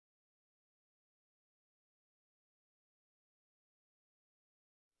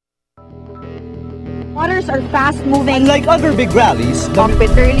Waters are fast-moving. Unlike other big rallies, Cockpit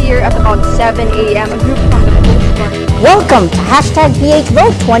earlier at about 7 a.m. A group from the Coast Guard. Welcome to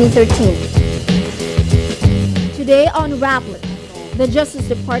 #PHVote 2013. Today on Rappler, the Justice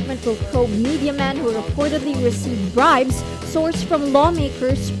Department will probe media men who reportedly received bribes sourced from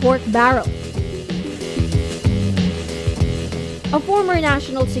lawmakers' pork barrel. A former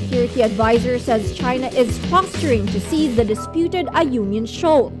national security advisor says China is posturing to seize the disputed Ayungin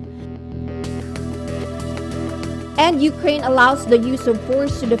shoal. And Ukraine allows the use of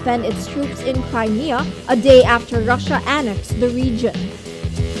force to defend its troops in Crimea a day after Russia annexed the region.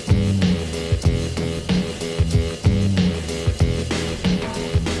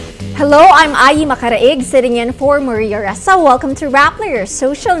 Hello, I'm Ayi Makaraig, sitting in for Maria Ressa. Welcome to Rappler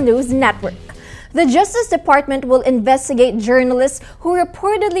Social News Network. The Justice Department will investigate journalists who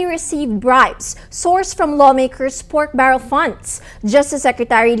reportedly received bribes sourced from lawmakers' pork barrel funds. Justice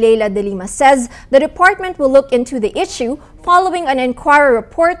Secretary Leila de Lima says the department will look into the issue following an inquiry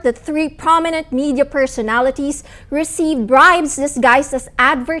report that 3 prominent media personalities received bribes disguised as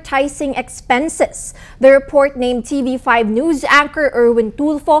advertising expenses. The report named TV5 News anchor Erwin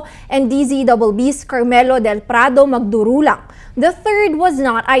Tulfo and DZBB's Carmelo Del Prado Magdurulang. The third was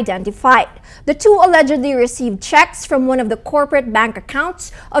not identified. The 2 allegedly received checks from one of the corporate bank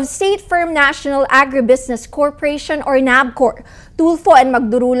accounts of State Firm National Agribusiness Corporation or NABCOR. Tulfo and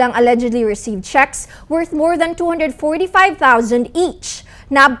Magdurulang allegedly received checks worth more than $245,000 each.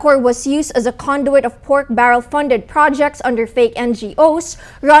 NABCOR was used as a conduit of pork barrel-funded projects under fake NGOs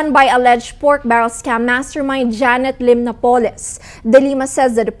run by alleged pork barrel scam mastermind Janet Limnapolis. De Lima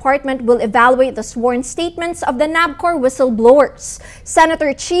says the department will evaluate the sworn statements of the NABCOR whistleblowers.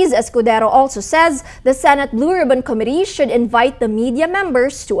 Senator Cheese Escudero also says the Senate Blue Ribbon Committee should invite the media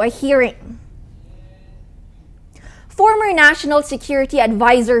members to a hearing. Former National Security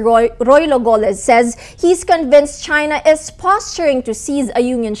Advisor Roy Logoles says he's convinced China is posturing to seize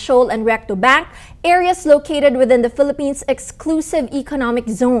Ayungin Shoal and Recto Bank, areas located within the Philippines' exclusive economic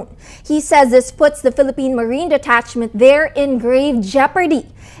zone. He says this puts the Philippine Marine Detachment there in grave jeopardy.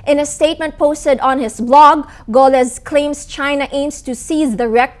 In a statement posted on his blog, Goles claims China aims to seize the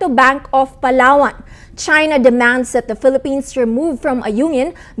Recto Bank of Palawan. China demands that the Philippines remove from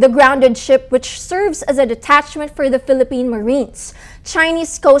Ayungin the grounded ship which serves as a detachment for the Philippine Marines.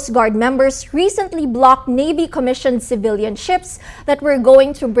 Chinese Coast Guard members recently blocked Navy-commissioned civilian ships that were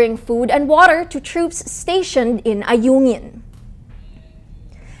going to bring food and water to troops stationed in Ayungin.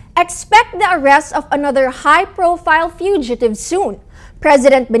 Expect the arrest of another high-profile fugitive soon.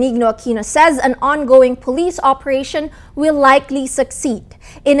 President Benigno Aquino says an ongoing police operation will likely succeed.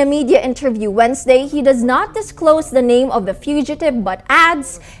 In a media interview Wednesday, he does not disclose the name of the fugitive but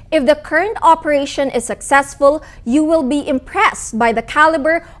adds, "If the current operation is successful, you will be impressed by the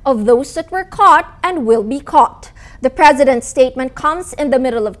caliber of those that were caught and will be caught." The president's statement comes in the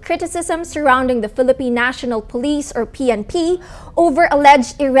middle of criticism surrounding the Philippine National Police or PNP over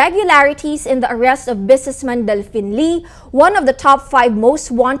alleged irregularities in the arrest of businessman Delfin Lee, one of the top 5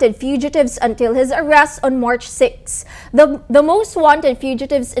 most wanted fugitives until his arrest on March 6. The most wanted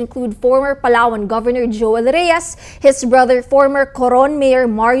fugitives include former Palawan Governor Joel Reyes, his brother former Coron Mayor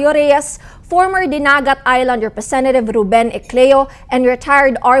Mario Reyes, former Dinagat Island Representative Ruben Ecleo, and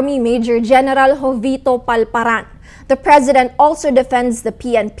retired Army Major General Jovito Palparan. The president also defends the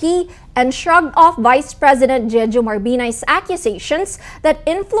PNP and shrugged off Vice President Jejo Marbinay's accusations that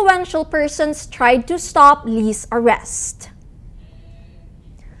influential persons tried to stop Lee's arrest.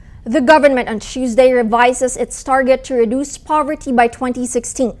 The government on Tuesday revises its target to reduce poverty by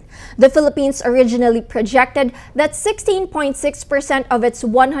 2016. The Philippines originally projected that 16.6% of its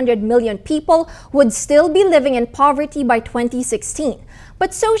 100 million people would still be living in poverty by 2016.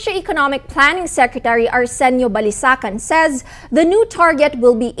 But Socio-Economic Planning Secretary Arsenio Balisacan says the new target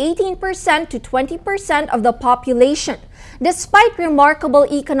will be 18% to 20% of the population. Despite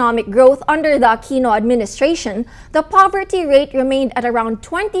remarkable economic growth under the Aquino administration, the poverty rate remained at around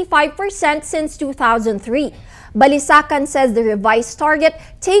 25% since 2003. Balisacan says the revised target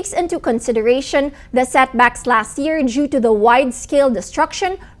takes into consideration the setbacks last year due to the wide-scale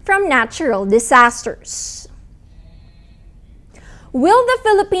destruction from natural disasters. Will the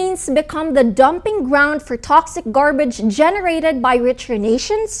Philippines become the dumping ground for toxic garbage generated by richer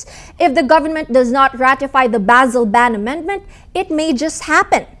nations? If the government does not ratify the Basel Ban Amendment, it may just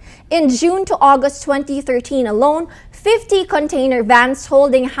happen. In June to August 2013 alone, 50 container vans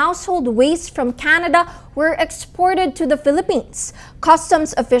holding household waste from Canada were exported to the Philippines.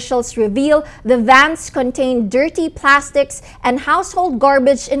 Customs officials reveal the vans contained dirty plastics and household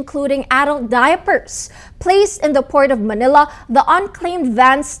garbage, including adult diapers. Placed in the port of Manila, the unclaimed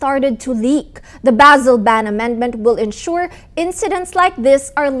vans started to leak. The Basel Ban Amendment will ensure incidents like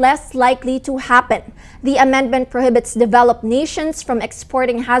this are less likely to happen. The amendment prohibits developed nations from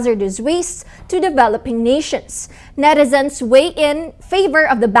exporting hazardous waste to developing nations. Netizens weigh in favor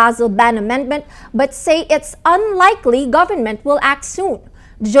of the Basel Ban Amendment but say it's unlikely government will act soon.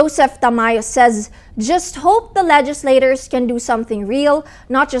 Joseph Tamayo says, "Just hope the legislators can do something real,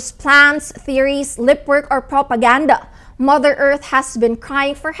 not just plans, theories, lip work, or propaganda. Mother Earth has been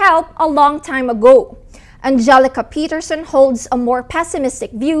crying for help a long time ago." Angelica Peterson holds a more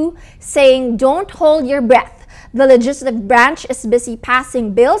pessimistic view, saying, "Don't hold your breath. The legislative branch is busy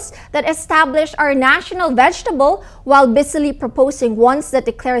passing bills that establish our national vegetable while busily proposing ones that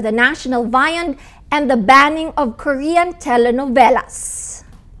declare the national viand and the banning of Korean telenovelas."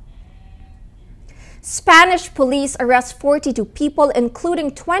 Spanish police arrest 42 people,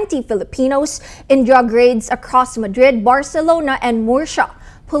 including 20 Filipinos, in drug raids across Madrid, Barcelona, and Murcia.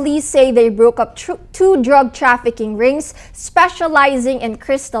 Police say they broke up two drug trafficking rings specializing in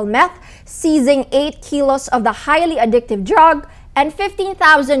crystal meth, seizing 8 kilos of the highly addictive drug and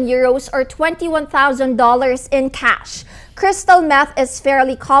 15,000 euros or $21,000 in cash. Crystal meth is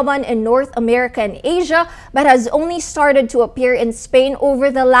fairly common in North America and Asia, but has only started to appear in Spain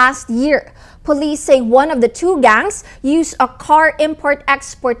over the last year. Police say one of the two gangs used a car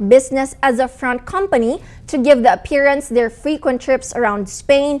import-export business as a front company to give the appearance their frequent trips around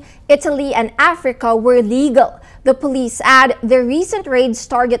Spain, Italy, and Africa were legal. The police add their recent raids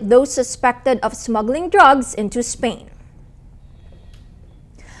target those suspected of smuggling drugs into Spain.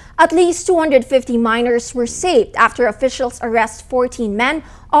 At least 250 minors were saved after officials arrest 14 men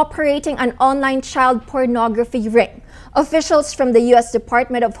operating an online child pornography ring. Officials from the U.S.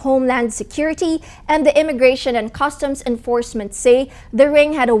 Department of Homeland Security and the Immigration and Customs Enforcement say the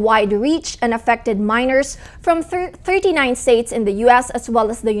ring had a wide reach and affected minors from 39 states in the U.S. as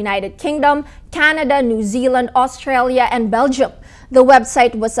well as the United Kingdom, Canada, New Zealand, Australia, and Belgium. The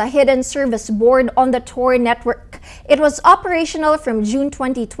website was a hidden service board on the Tor network. It was operational from June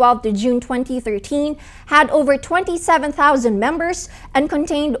 2012 to June 2013, had over 27,000 members, and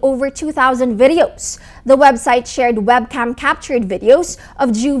contained over 2,000 videos. The website shared webcam-captured videos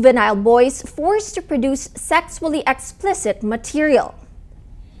of juvenile boys forced to produce sexually explicit material.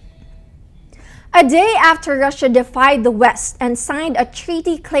 A day after Russia defied the West and signed a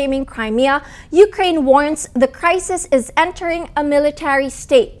treaty claiming Crimea, Ukraine warns the crisis is entering a military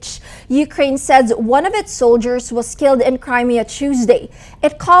stage. Ukraine says one of its soldiers was killed in Crimea Tuesday.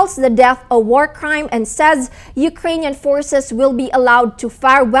 It calls the death a war crime and says Ukrainian forces will be allowed to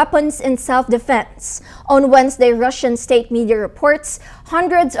fire weapons in self-defense. On Wednesday, Russian state media reports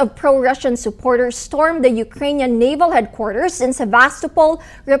hundreds of pro-Russian supporters stormed the Ukrainian naval headquarters in Sevastopol,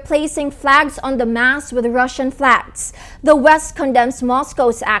 replacing flags on the mast with Russian flags. The West condemns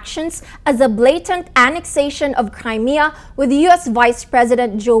Moscow's actions as a blatant annexation of Crimea, with U.S. Vice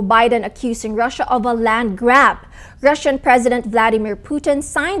President Joe Biden accusing Russia of a land grab. Russian President Vladimir Putin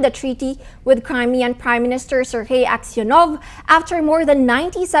signed the treaty with Crimean Prime Minister Sergei Aksyonov after more than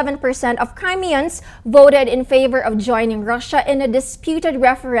 97% of Crimeans voted in favor of joining Russia in a disputed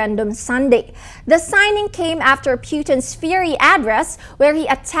referendum Sunday. The signing came after Putin's fiery address where he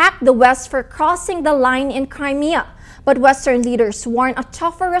attacked the West for crossing the line in Crimea. But Western leaders warn a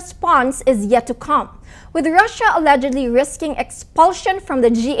tougher response is yet to come. With Russia allegedly risking expulsion from the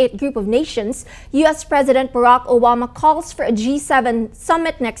G8 group of nations, U.S. President Barack Obama calls for a G7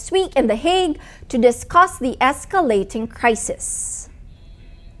 summit next week in The Hague to discuss the escalating crisis.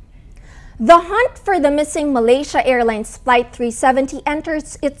 The hunt for the missing Malaysia Airlines Flight 370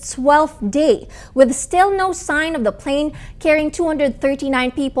 enters its 12th day, with still no sign of the plane carrying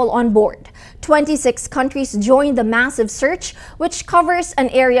 239 people on board. 26 countries joined the massive search, which covers an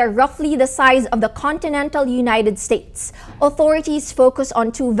area roughly the size of the continental United States. Authorities focus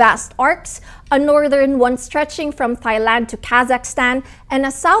on two vast arcs, a northern one stretching from Thailand to Kazakhstan and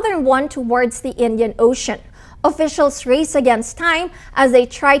a southern one towards the Indian Ocean. Officials race against time as they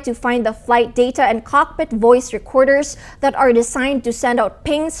try to find the flight data and cockpit voice recorders that are designed to send out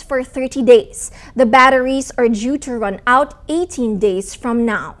pings for 30 days. The batteries are due to run out 18 days from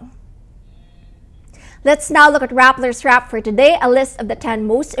now. Let's now look at Rappler's Wrap for today, a list of the 10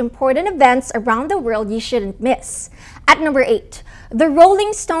 most important events around the world you shouldn't miss. At number 8, The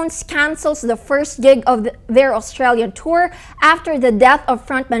Rolling Stones cancels the first gig of their Australian tour after the death of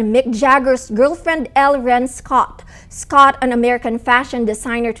frontman Mick Jagger's girlfriend Elle Ren Scott. Scott, an American fashion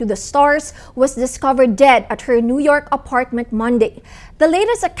designer to the stars, was discovered dead at her New York apartment Monday. The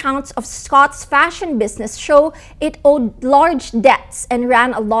latest accounts of Scott's fashion business show it owed large debts and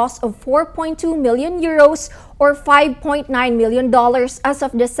ran a loss of 4.2 million euros or $5.9 million as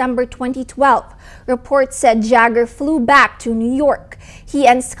of December 2012. Reports said Jagger flew back to New York. He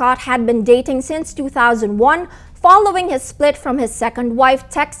and Scott had been dating since 2001, following his split from his second wife,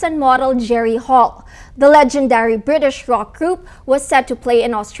 Texan model Jerry Hall. The legendary British rock group was set to play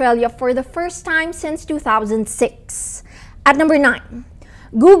in Australia for the first time since 2006. At number 9.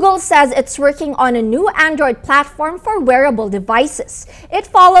 Google says it's working on a new Android platform for wearable devices. It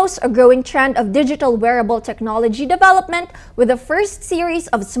follows a growing trend of digital wearable technology development, with the first series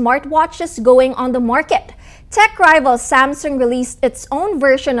of smartwatches going on the market. Tech rival Samsung released its own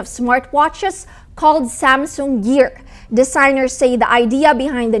version of smartwatches called Samsung Gear. Designers say the idea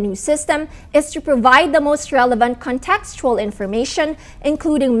behind the new system is to provide the most relevant contextual information,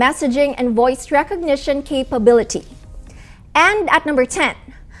 including messaging and voice recognition capability. And at number 10,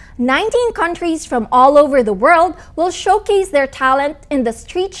 19 countries from all over the world will showcase their talent in the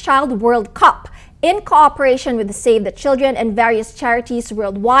Street Child World Cup. In cooperation with Save the Children and various charities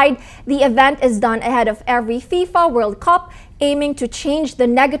worldwide, the event is done ahead of every FIFA World Cup, aiming to change the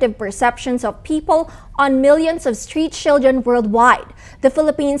negative perceptions of people on millions of street children worldwide. The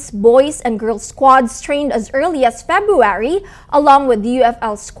Philippines boys and girls squads trained as early as February, along with the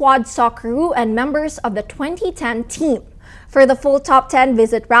UFL squad Socceroo and members of the 2010 team. For the full top 10,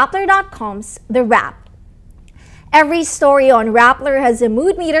 visit Rappler.com's The Wrap. Every story on Rappler has a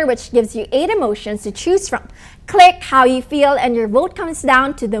mood meter which gives you 8 emotions to choose from. Click how you feel and your vote comes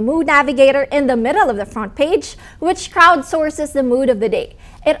down to the mood navigator in the middle of the front page, which crowdsources the mood of the day.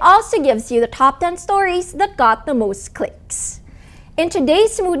 It also gives you the top 10 stories that got the most clicks. In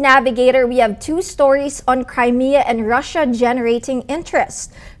today's Mood Navigator, we have 2 stories on Crimea and Russia generating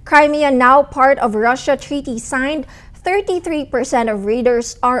interest. Crimea, now part of Russia, treaty signed. 33% of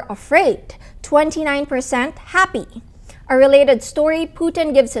readers are afraid, 29% happy. A related story,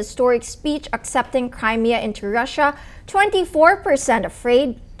 Putin gives historic speech accepting Crimea into Russia, 24%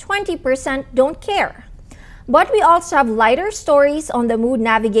 afraid, 20% don't care. But we also have lighter stories on the Mood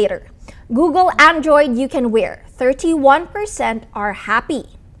Navigator. Google Android you can wear, 31% are happy.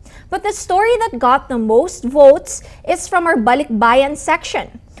 But the story that got the most votes is from our Balikbayan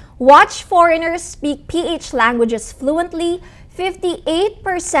section. Watch foreigners speak PH languages fluently,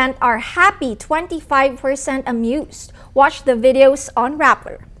 58% are happy, 25% amused. Watch the videos on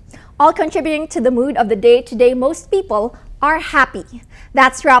Rappler. All contributing to the mood of the day today, most people are happy.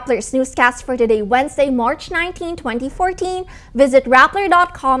 That's Rappler's newscast for today, Wednesday, March 19, 2014. Visit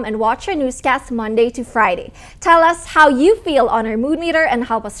Rappler.com and watch our newscast Monday to Friday. Tell us how you feel on our mood meter and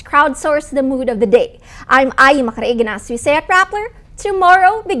help us crowdsource the mood of the day. I'm Ayungin, as we say at Rappler.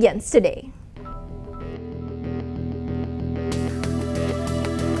 Tomorrow begins today.